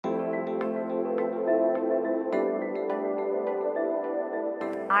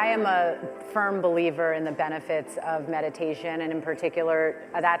I am a firm believer in the benefits of meditation, and in particular,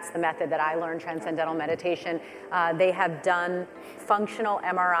 that's the method that I learned, transcendental meditation. They have done functional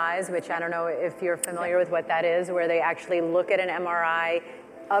MRIs, which I don't know if you're familiar with what that is, where they actually look at an MRI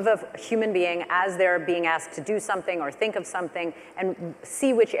of a human being as they're being asked to do something or think of something and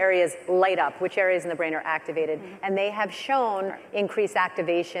see which areas light up, which areas in the brain are activated. Mm-hmm. And they have shown increased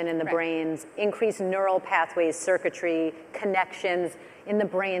activation in the brains, increased neural pathways, circuitry, connections in the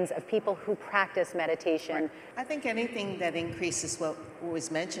brains of people who practice meditation. Right. I think anything that increases what was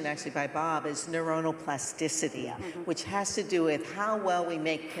mentioned actually by Bob is neuronal plasticity, which has to do with how well we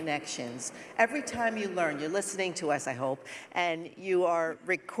make connections. Every time you learn, you're listening to us, I hope, and you are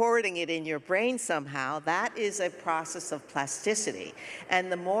recording it in your brain somehow, that is a process of plasticity.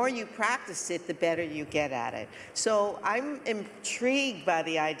 And the more you practice it, the better you get at it. So I'm intrigued by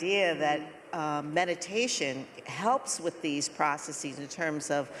the idea that meditation helps with these processes in terms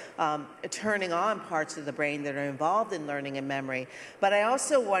of turning on parts of the brain that are involved in learning and memory. But I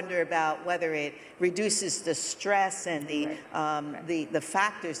also wonder about whether it reduces the stress and the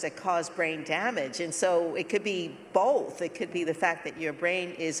factors that cause brain damage. And so it could be both. It could be the fact that your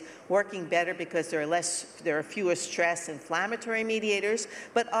brain is working better because there are fewer stress inflammatory mediators,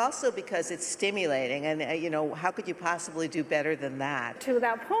 but also because it's stimulating. And how could you possibly do better than that? To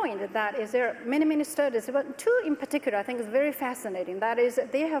that point, that is there are many studies, but two in particular I think is very fascinating. That is,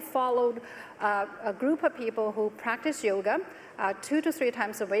 they have followed a group of people who practice yoga 2 to 3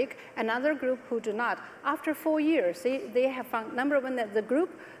 times a week, another group who do not. After 4 years, they have found, number one, that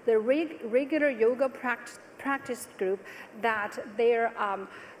the regular yoga practice group, that their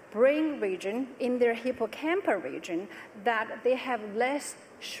brain region, in their hippocampal region, that they have less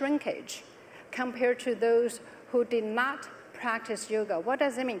shrinkage compared to those who did not practice yoga. What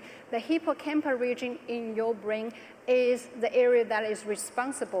does it mean? The hippocampal region in your brain is the area that is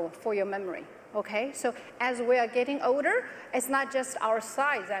responsible for your memory. Okay, so as we are getting older, it's not just our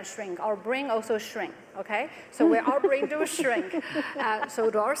size that shrink, our brain also shrink. Okay, so our brain do shrink, so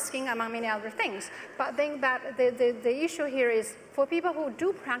do our skin, among many other things. But I think that the issue here is for people who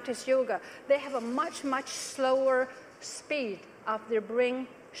do practice yoga, they have a much slower speed of their brain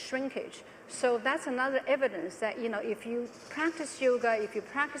shrinkage. So that's another evidence that, if you practice yoga, if you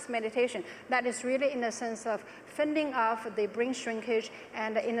practice meditation, that is really in a sense of fending off the brain shrinkage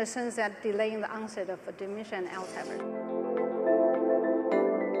and in a sense that delaying the onset of dementia and Alzheimer.